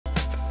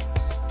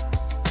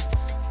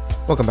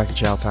Welcome back to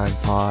Chow Time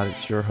Pod.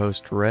 It's your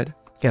host, Red.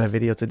 Got a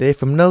video today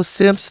from No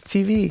Simps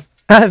TV.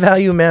 High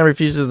value man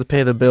refuses to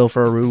pay the bill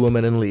for a rude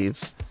woman and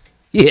leaves.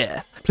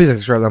 Yeah. Please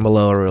subscribe down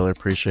below. I really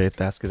appreciate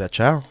that. Let's get that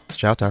chow. It's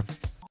chow time.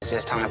 It's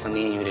just time for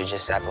me and you to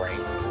just separate.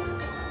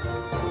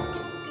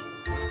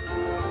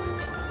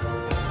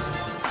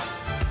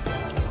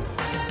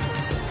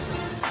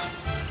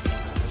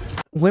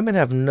 Women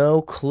have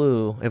no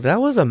clue. If that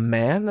was a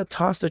man that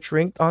tossed a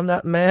drink on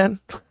that man,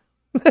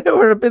 there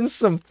would have been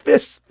some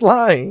fists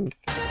flying.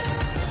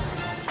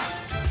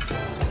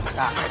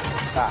 Stop.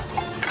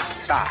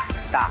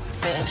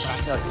 Bitch.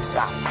 I told you,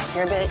 stop.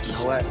 You're a bitch.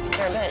 You know what?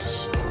 You're a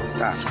bitch.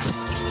 Stop.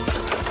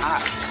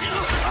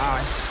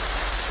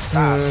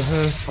 Stop.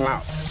 I'm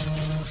out.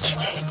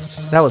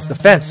 That was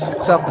defense.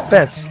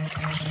 Self-defense.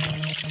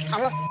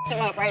 I'm gonna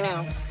him up right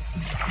now.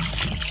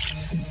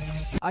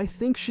 I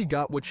think she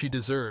got what she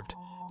deserved,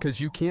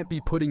 because you can't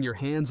be putting your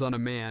hands on a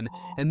man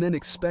and then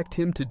expect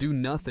him to do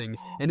nothing,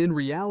 and in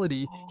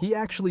reality, he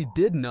actually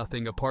did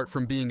nothing apart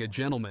from being a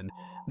gentleman.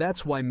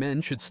 That's why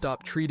men should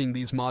stop treating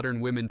these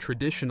modern women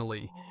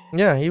traditionally.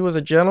 Yeah, he was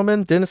a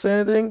gentleman, didn't say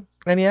anything,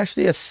 and he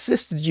actually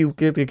assisted you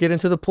to get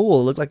into the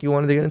pool. It looked like you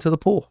wanted to get into the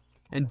pool.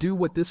 And do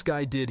what this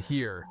guy did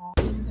here.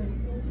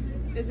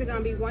 Is it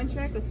gonna be one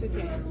check or two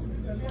checks?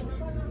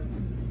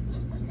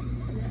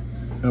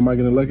 Am I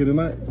getting lucky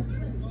tonight?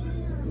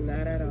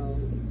 Not at all.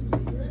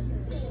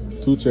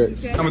 2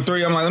 checks. Number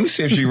 3, I'm like, let me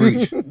see if she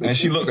reached. And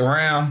she looked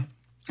around.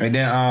 And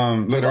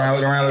then looked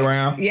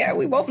around. Yeah,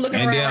 we both looking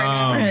And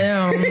around.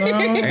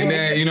 and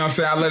then, you know what I'm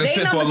saying, I let it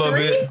sit for a little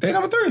bit. They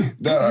number 3.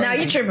 Now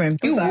you tripping.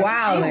 You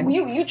wildin'.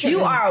 You tripping.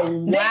 You are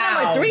wild. They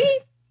number 3?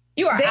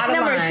 You are out of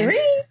line. Number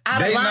 3?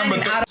 Out of line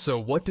and out of... So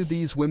what do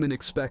these women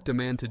expect a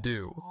man to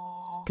do?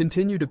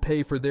 Continue to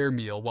pay for their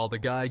meal while the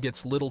guy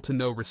gets little to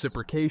no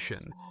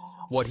reciprocation.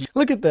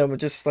 Look at them,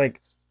 just like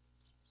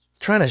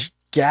trying to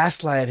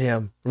gaslight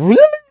him.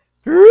 Really?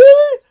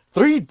 Really?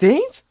 3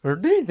 dates? Or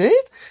 3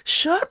 dates?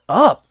 Shut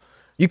up.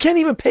 You can't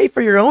even pay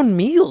for your own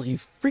meals, you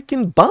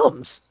freaking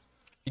bums.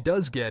 He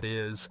does get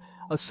is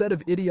a set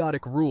of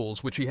idiotic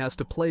rules which he has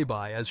to play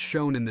by, as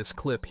shown in this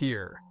clip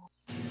here.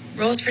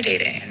 Rules for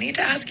dating. I need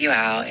to ask you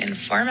out in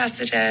 4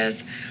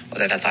 messages,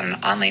 whether that's on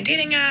an online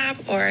dating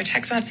app or a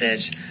text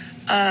message.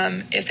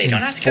 If they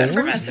don't ask you out in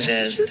 4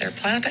 messages, they're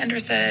probably not that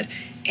interested,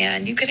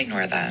 and you can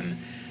ignore them.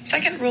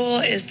 Second rule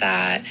is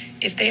that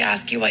if they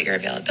ask you what your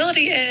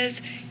availability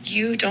is,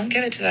 you don't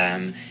give it to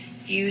them.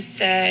 You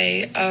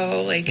say,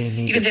 oh, like,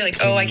 you can say, like,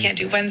 oh, I can't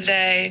do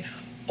Wednesday,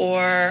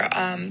 or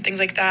things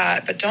like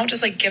that. But don't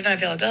just, like, give them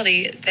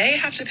availability. They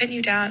have to pin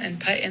you down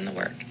and put in the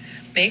work.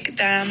 Make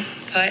them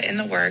put in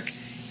the work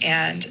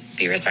and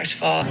be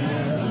respectful.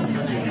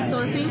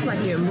 So it seems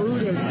like your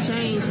mood has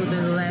changed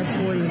within the last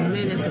 40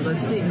 minutes of us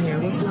sitting here.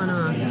 What's going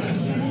on?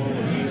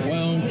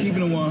 Well,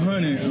 keeping it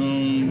 100,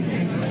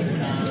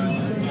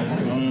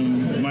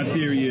 my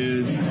theory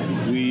is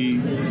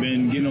we've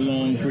been getting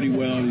along pretty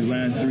well these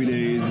last 3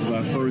 days. It's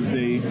our first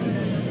date,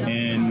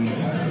 and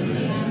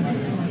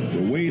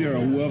the waiter or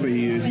whoever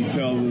he is, he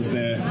tells us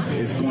that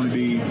it's going to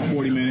be a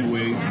 40-minute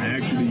wait.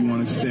 Actually, you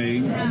want to stay?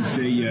 You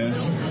say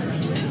yes.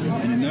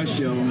 In a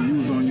nutshell, you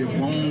was on your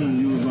phone,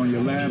 you was on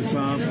your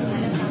laptop,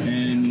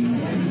 and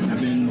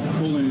I've been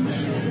pulling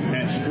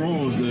at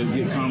straws to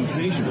get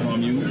conversation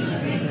from you,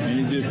 and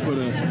it just put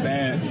a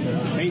bad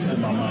taste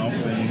in my mouth.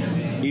 And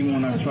even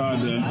when I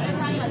tried to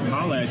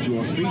holler at you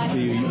or speak to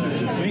you, you put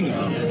your finger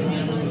up.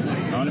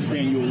 I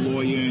understand you're a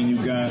lawyer and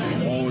you got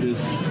all this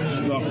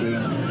stuff to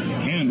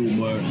handle,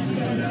 but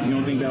you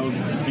don't think that was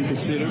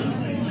inconsiderate?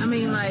 I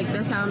mean, like,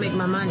 that's how I make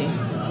my money.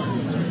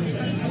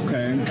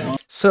 Okay.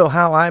 So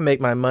how I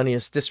make my money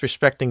is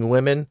disrespecting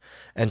women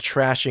and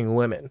trashing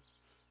women.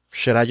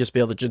 Should I just be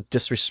able to just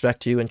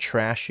disrespect you and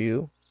trash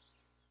you?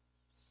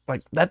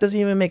 Like, that doesn't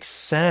even make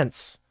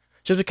sense.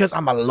 Just because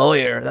I'm a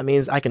lawyer, that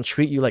means I can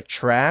treat you like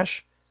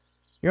trash?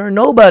 You're a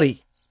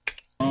nobody.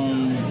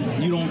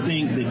 You don't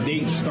think the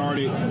date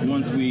started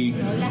once we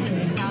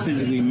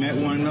physically met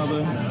one another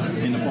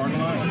in the parking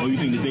lot? Or you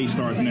think the date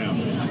starts now?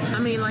 I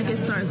mean, like, it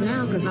starts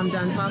now because I'm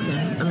done talking.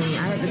 I mean,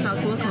 I had to talk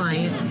to a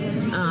client.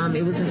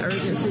 It was an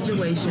urgent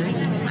situation.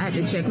 I had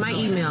to check my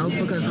emails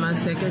because my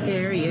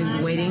secretary is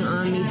waiting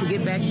on me to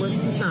get back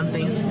with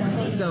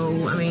something.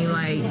 So, I mean,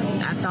 like,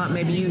 I thought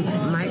maybe you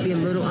might be a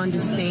little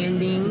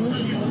understanding.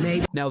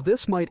 Maybe. Now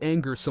this might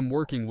anger some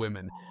working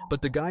women,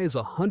 but the guy is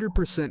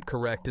 100%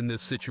 correct in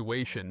this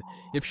situation.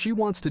 If she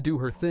wants to do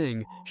her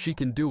thing, she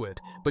can do it,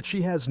 but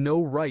she has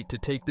no right to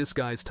take this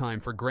guy's time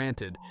for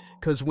granted.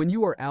 Cause when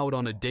you are out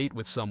on a date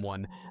with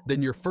someone,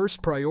 then your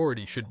first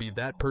priority should be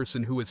that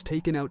person who has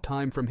taken out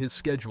time from his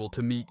schedule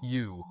to meet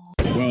you.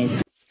 Well,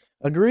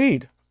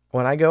 Agreed.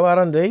 When I go out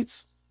on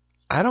dates,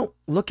 I don't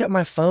look at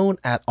my phone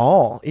at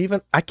all.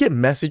 Even I get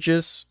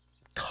messages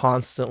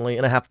constantly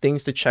and I have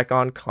things to check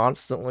on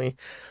constantly.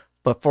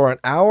 But for an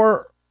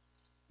hour,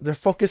 their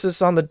focus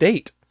is on the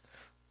date.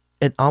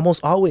 It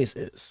almost always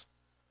is.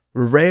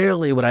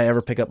 Rarely would I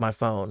ever pick up my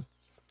phone.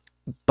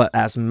 But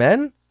as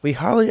men, we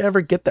hardly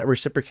ever get that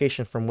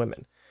reciprocation from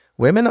women.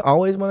 Women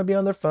always want to be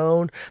on their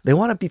phone. They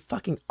want to be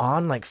fucking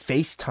on like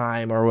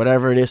FaceTime or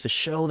whatever it is to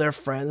show their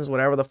friends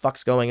whatever the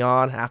fuck's going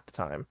on half the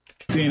time.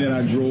 Seeing that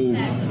I drove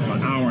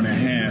an hour and a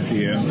half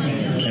here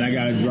and I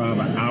got to drive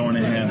an hour and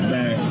a half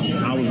back,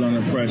 I was under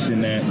the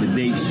impression that the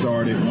date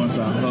started once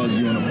I hugged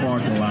you in the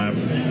parking lot.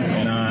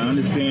 And I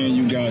understand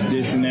you got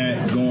this and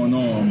that going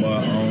on,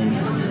 but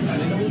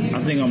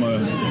I think I'm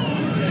going to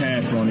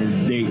pass on this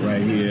date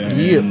right here.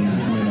 Yeah. And,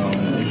 you know,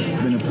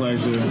 it's been a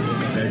pleasure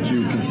that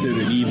you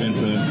considered even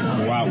to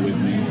go out with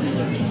me.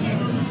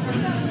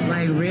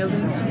 Like, really?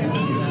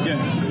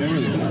 Yeah,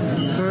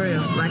 really. For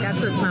real. Like, I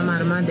took time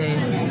out of my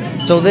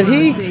day. So did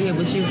he? Sit here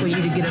with you for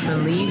you to get up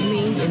and leave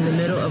me in the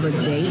middle of a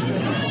date?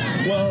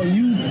 Well,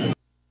 you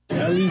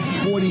at least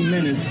 40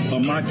 minutes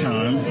of my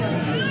time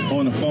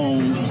on the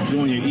phone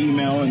doing your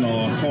emailing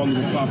or talking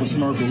to Papa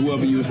Smurf or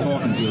whoever you was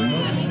talking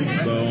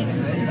to. So,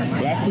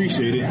 but I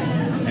appreciate it.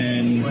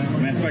 And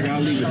matter of fact,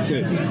 I'll leave a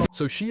tip.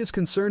 So she is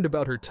concerned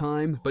about her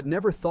time, but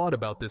never thought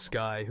about this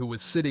guy who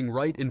was sitting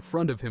right in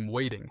front of him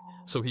waiting,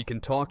 so he can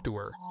talk to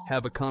her,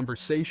 have a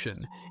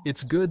conversation.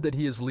 It's good that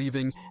he is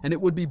leaving, and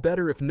it would be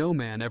better if no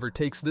man ever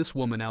takes this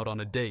woman out on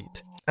a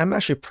date. I'm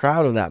actually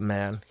proud of that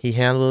man. He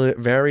handled it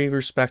very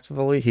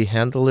respectfully. He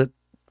handled it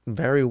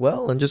very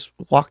well and just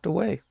walked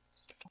away.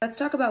 Let's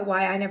talk about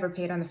why I never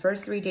paid on the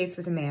first 3 dates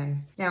with a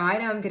man. Now, I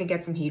know I'm gonna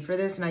get some heat for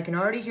this, and I can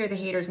already hear the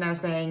haters now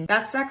saying,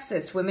 that's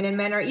sexist, women and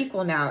men are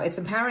equal now. It's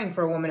empowering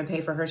for a woman to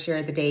pay for her share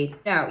of the date.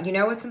 No, you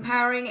know what's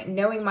empowering?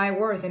 Knowing my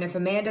worth, and if a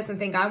man doesn't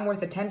think I'm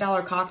worth a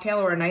 $10 cocktail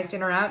or a nice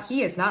dinner out,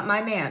 he is not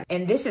my man.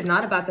 And this is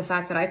not about the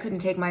fact that I couldn't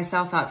take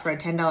myself out for a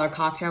 $10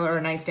 cocktail or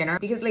a nice dinner,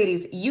 because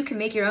ladies, you can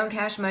make your own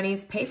cash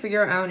monies, pay for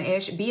your own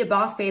ish, be a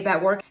boss babe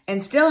at work,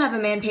 and still have a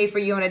man pay for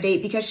you on a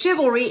date, because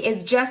chivalry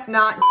is just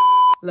not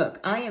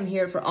Look, I am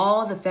here for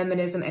all the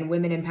feminism and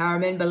women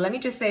empowerment, but let me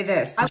just say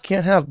this. You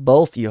can't have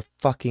both, you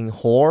fucking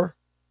whore.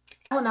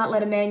 I will not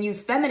let a man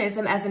use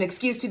feminism as an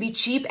excuse to be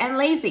cheap and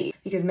lazy,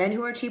 because men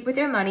who are cheap with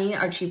their money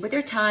are cheap with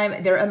their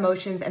time, their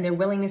emotions, and their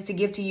willingness to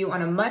give to you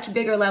on a much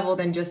bigger level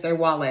than just their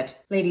wallet.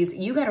 Ladies,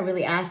 you gotta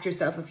really ask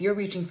yourself if you're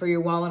reaching for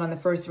your wallet on the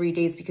first 3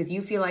 dates because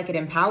you feel like it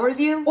empowers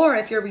you, or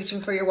if you're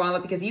reaching for your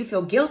wallet because you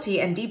feel guilty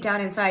and deep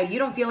down inside you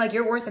don't feel like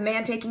you're worth a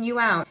man taking you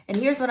out. And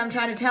here's what I'm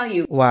trying to tell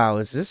you. Wow,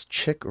 is this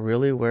chick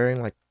really wearing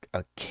like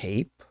a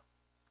cape?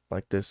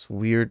 Like this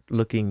weird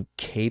looking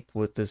cape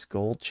with this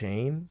gold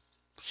chain?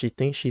 She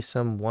thinks she's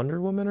some Wonder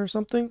Woman or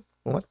something?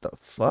 What the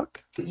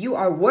fuck? You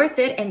are worth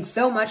it and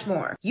so much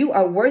more. You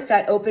are worth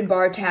that open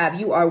bar tab.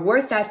 You are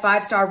worth that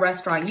 5-star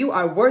restaurant. You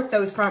are worth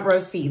those front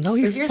row seats. No,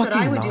 you're so here's what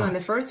I would do on the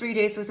first 3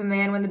 dates with a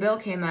man when the bill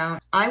came out.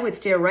 I would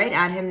stare right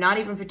at him, not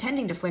even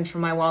pretending to flinch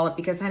from my wallet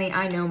because, honey,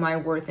 I know my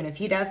worth. And if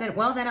he doesn't,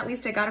 well, then at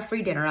least I got a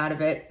free dinner out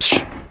of it.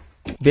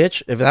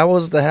 Bitch, if that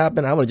was to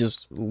happen, I would have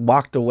just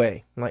walked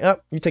away. I'm like,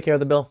 oh, you take care of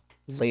the bill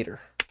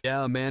later.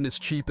 Yeah, a man is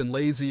cheap and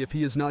lazy if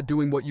he is not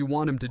doing what you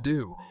want him to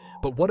do.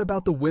 But what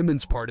about the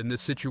women's part in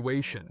this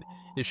situation?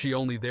 Is she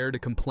only there to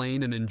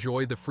complain and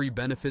enjoy the free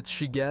benefits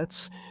she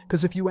gets?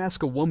 Because if you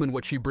ask a woman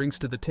what she brings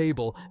to the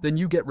table, then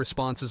you get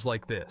responses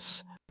like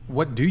this.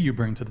 What do you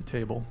bring to the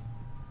table?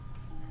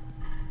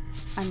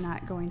 I'm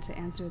not going to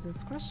answer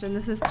this question.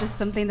 This is just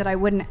something that I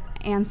wouldn't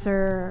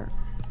answer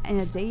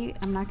in a date.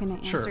 I'm not going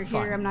to answer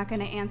here. Fine. I'm not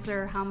going to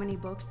answer how many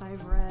books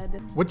I've read.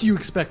 What do you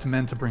expect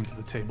men to bring to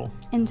the table?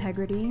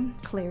 Integrity,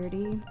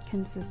 clarity,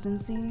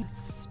 consistency,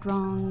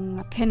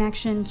 strong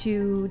connection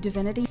to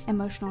divinity,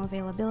 emotional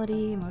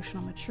availability,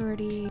 emotional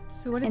maturity.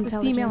 So what is the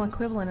female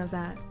equivalent of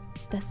that?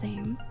 The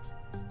same.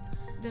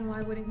 Then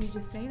why wouldn't you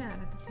just say that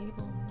at the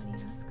table when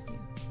he asks you?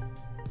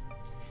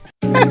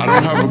 I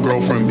don't have a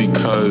girlfriend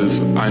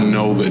because I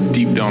know that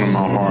deep down in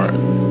my heart,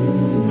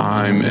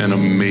 I'm an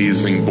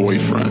amazing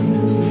boyfriend.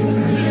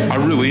 I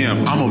really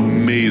am. I'm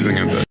amazing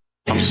at that.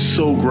 I'm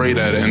so great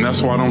at it, and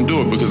that's why I don't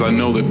do it, because I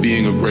know that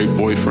being a great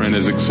boyfriend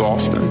is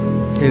exhausting.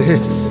 It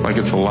is. Like,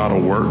 it's a lot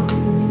of work,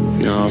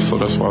 you know, so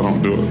that's why I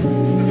don't do it.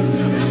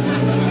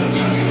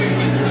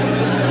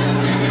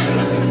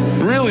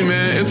 Really,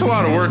 man, it's a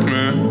lot of work,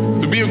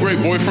 man. To be a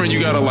great boyfriend, you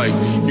gotta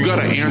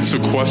answer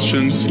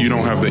questions you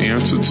don't have the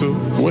answer to.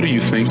 What are you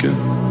thinking?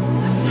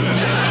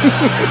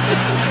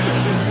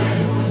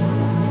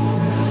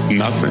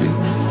 Nothing.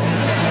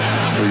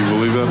 Do you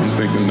believe that? I'm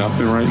thinking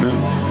nothing right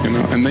now, you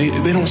know? And they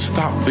don't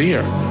stop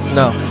there.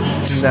 No,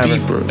 it's never.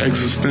 Deeper,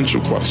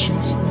 existential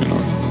questions, you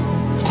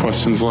know?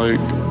 Questions like,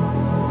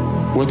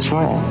 what's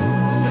wrong?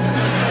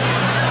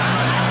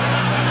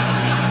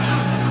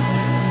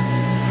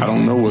 I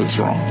don't know what's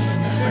wrong.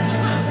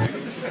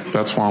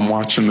 That's why I'm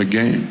watching the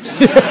game.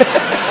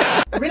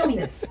 Riddle me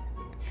this.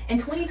 In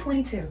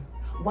 2022,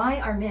 why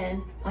are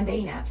men on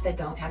dating apps that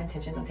don't have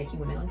intentions on taking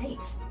women on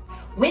dates?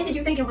 When did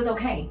you think it was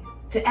okay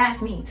to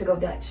ask me to go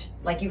Dutch,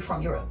 like you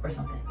from Europe or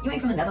something? You ain't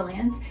from the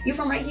Netherlands. You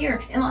from right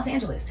here in Los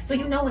Angeles. So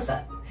you know what's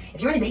up.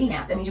 If you're in a dating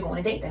app, that means you're going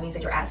on a date. That means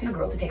that you're asking a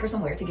girl to take her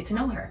somewhere to get to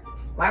know her.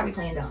 Why are we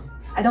playing dumb?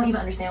 I don't even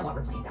understand why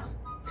we're playing dumb.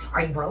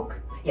 Are you broke?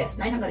 yes,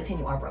 9 times out of 10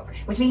 you are broke,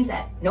 which means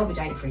that no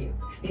vagina for you.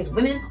 Because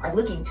women are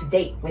looking to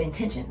date with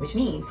intention, which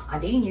means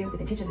I'm dating you with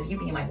intentions of you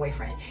being my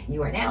boyfriend.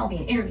 You are now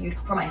being interviewed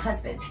for my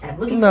husband, and I'm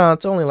looking. No,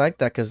 it's only like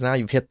that because now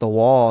you've hit the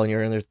wall and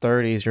you're in your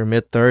 30s, your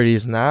mid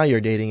 30s. Now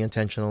you're dating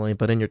intentionally,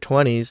 but in your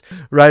 20s,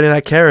 riding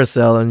that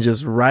carousel and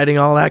just riding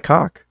all that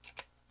cock.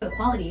 The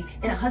qualities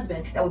in a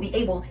husband that will be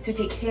able to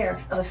take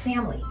care of a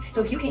family.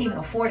 So if you can't even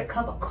afford a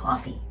cup of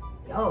coffee,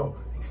 yo,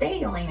 stay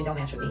in your lane and don't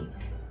match with me.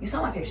 You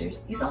saw my pictures.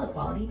 You saw the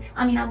quality.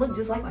 I mean, I look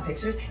just like my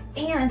pictures.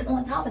 And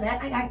on top of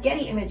that, I got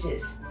Getty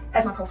images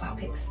as my profile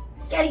pics.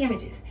 Getty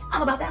images.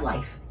 I'm about that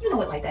life. You know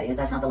what life that is.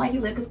 That's not the life you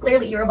live because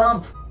clearly you're a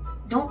bum.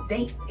 Don't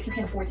date if you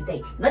can't afford to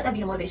date. Let that be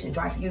the motivation and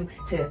drive for you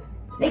to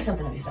make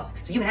something of yourself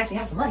so you can actually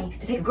have some money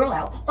to take a girl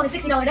out on a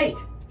 $60 date.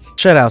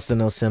 Shout outs to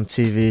No Sim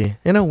TV.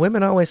 You know,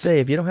 women always say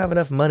if you don't have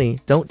enough money,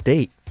 don't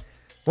date.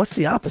 What's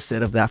the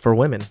opposite of that for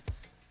women?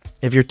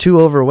 If you're too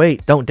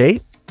overweight, don't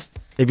date.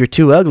 If you're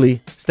too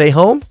ugly, stay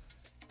home.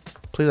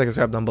 Please like and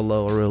subscribe down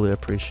below. I really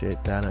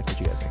appreciate that. And I'll catch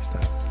you guys next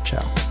time.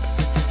 Ciao.